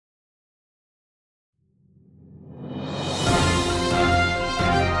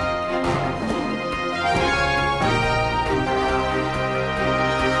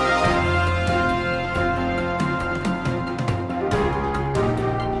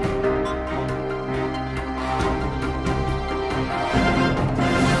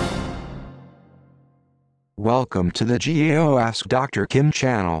Welcome to the GAO Ask Dr. Kim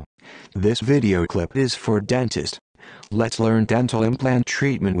channel. This video clip is for dentist. Let's learn dental implant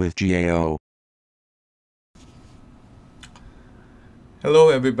treatment with GAO. Hello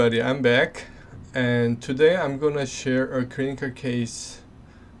everybody, I'm back, and today I'm gonna share a clinical case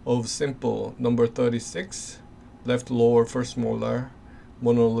of simple number 36 left lower first molar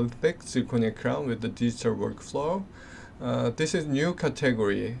monolithic zirconia crown with the digital workflow. This is new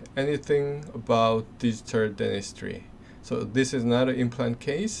category, anything about digital dentistry. So this is not an implant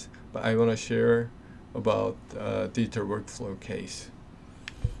case, but I want to share about digital workflow case.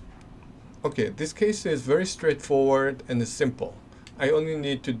 Okay, this case is very straightforward and simple. I only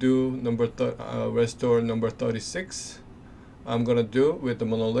need to do restore number 36. I'm gonna do with the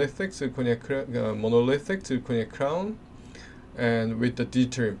monolithic zirconia crown and with the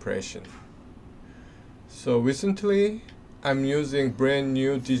digital impression. So recently I'm using brand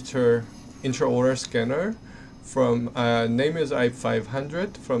new digital intraoral scanner from name is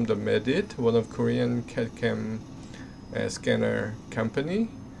i-500 from the MEDIT, one of Korean CAD/CAM scanner company,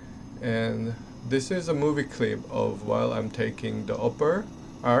 and this is a movie clip of while I'm taking the upper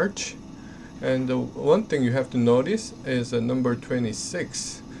arch. And the one thing you have to notice is number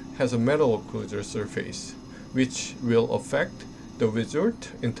 26 has a metal occlusal surface, which will affect the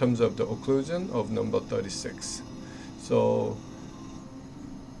result in terms of the occlusion of number 36. So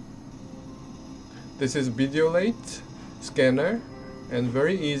this is Videolate scanner, and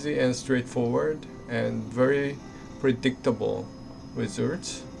very easy and straightforward and very predictable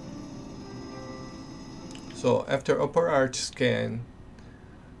results. So after upper arch scan,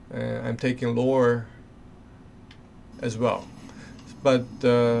 I'm taking lower as well. But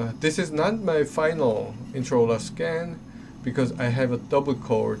this is not my final intraoral scan because I have a double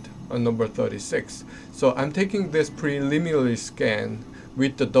chord on number 36. So I'm taking this preliminary scan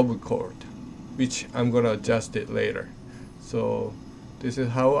with the double chord, which I'm gonna adjust it later. So this is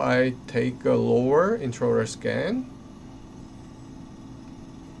how I take a lower intraoral scan.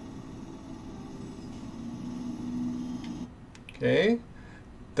 Okay,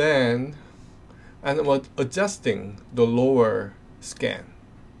 then I'm adjusting the lower scan.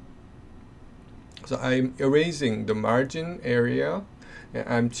 So I'm erasing the margin area, and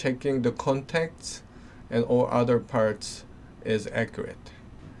I'm checking the contacts and all other parts is accurate.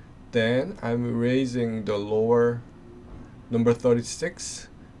 Then I'm erasing the lower number 36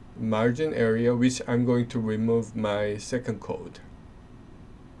 margin area, which I'm going to remove my second code.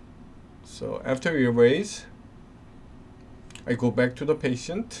 So after erase, I go back to the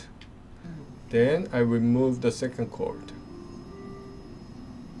patient, then I remove the second chord.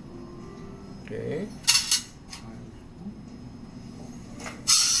 Okay.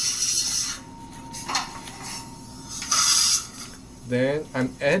 Then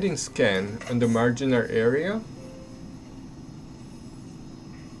I'm adding scan on the marginal area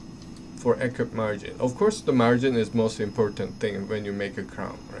for accurate margin. Of course, the margin is most important thing when you make a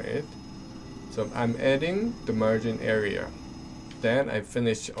crown, right? So I'm adding the margin area. Then I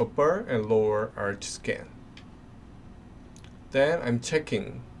finish upper and lower arch scan. Then I'm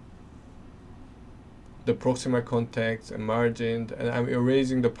checking the proximal contacts and margin, and I'm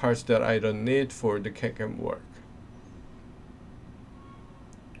erasing the parts that I don't need for the CAD/CAM work.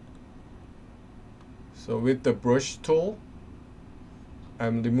 So with the brush tool,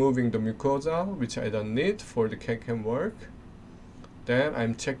 I'm removing the mucosa, which I don't need for the CAD/CAM work. Then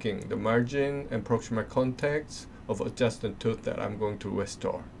I'm checking the margin and proximal contacts of adjusted tooth that I'm going to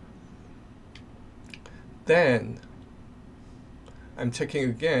restore. Then I'm checking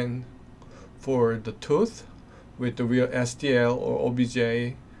again for the tooth with the real SDL or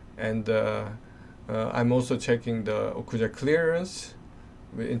OBJ, and I'm also checking the occlusal clearance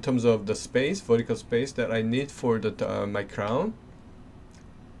in terms of the space, vertical space that I need for the my crown.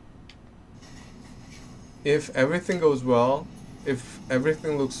 If everything goes well, if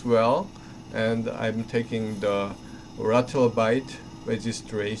everything looks well, and I'm taking the lateral bite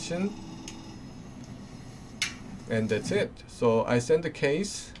registration, and that's it. So I send the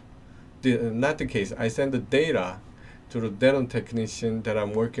case, I send the data to the dental technician that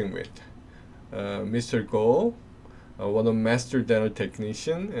I'm working with, Mr. GAO, one of master dental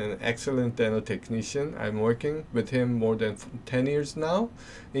technician, an excellent dental technician. I'm working with him more than 10 years now,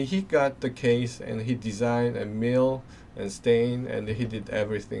 and he got the case and he designed a mill and stain, and he did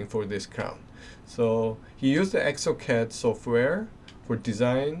everything for this crown. So he used the ExoCAD software for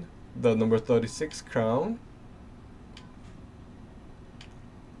design the number 36 crown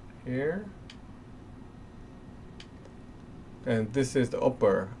here, and this is the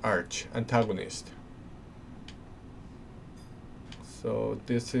upper arch antagonist. So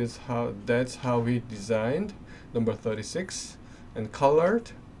that's how he designed number 36 and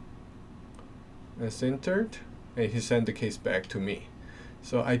colored and sintered, and he sent the case back to me.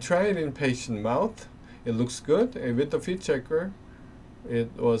 So I tried it in patient mouth. It looks good, and with the fit checker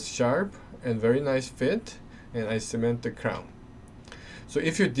it was sharp and very nice fit, and I cement the crown. So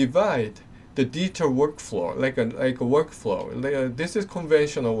if you divide the digital workflow like a workflow, this is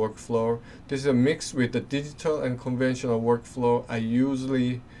conventional workflow, this is a mix with the digital and conventional workflow I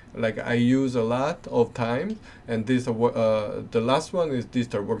use a lot of time, and this the last one is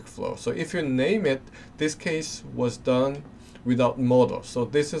digital workflow. So if you name it, this case was done without model, so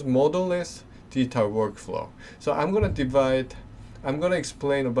this is modeless digital workflow. So I'm gonna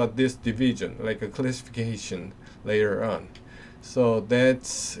explain about this division, like a classification later on. So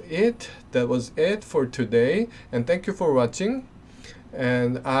that's it. That was it for today, and thank you for watching.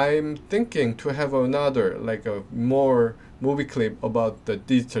 And I'm thinking to have another, like a more movie clip about the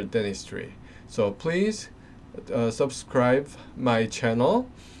digital dentistry. So please subscribe my channel,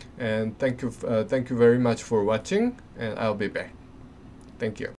 and thank you very much for watching, and I'll be back.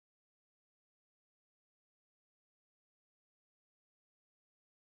 Thank you.